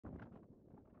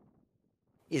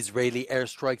Israeli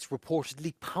airstrikes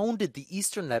reportedly pounded the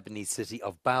eastern Lebanese city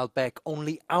of Baalbek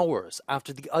only hours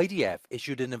after the IDF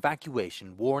issued an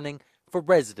evacuation warning for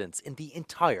residents in the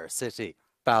entire city.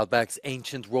 Baalbek's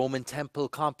ancient Roman temple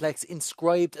complex,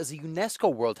 inscribed as a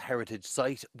UNESCO World Heritage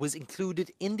Site, was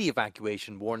included in the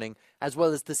evacuation warning, as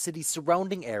well as the city's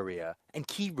surrounding area and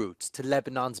key routes to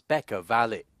Lebanon's Bekaa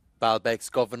Valley. Baalbek's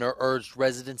governor urged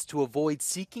residents to avoid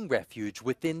seeking refuge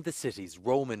within the city's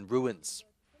Roman ruins.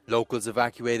 Locals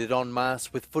evacuated en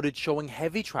masse, with footage showing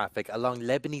heavy traffic along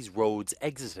Lebanese roads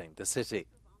exiting the city.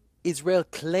 Israel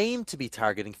claimed to be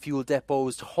targeting fuel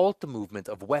depots to halt the movement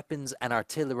of weapons and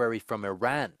artillery from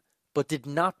Iran, but did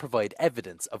not provide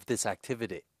evidence of this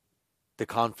activity. The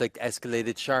conflict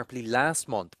escalated sharply last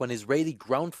month when Israeli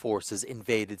ground forces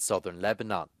invaded southern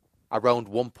Lebanon. Around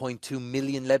 1.2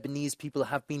 million Lebanese people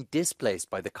have been displaced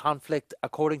by the conflict,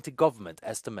 according to government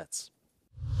estimates.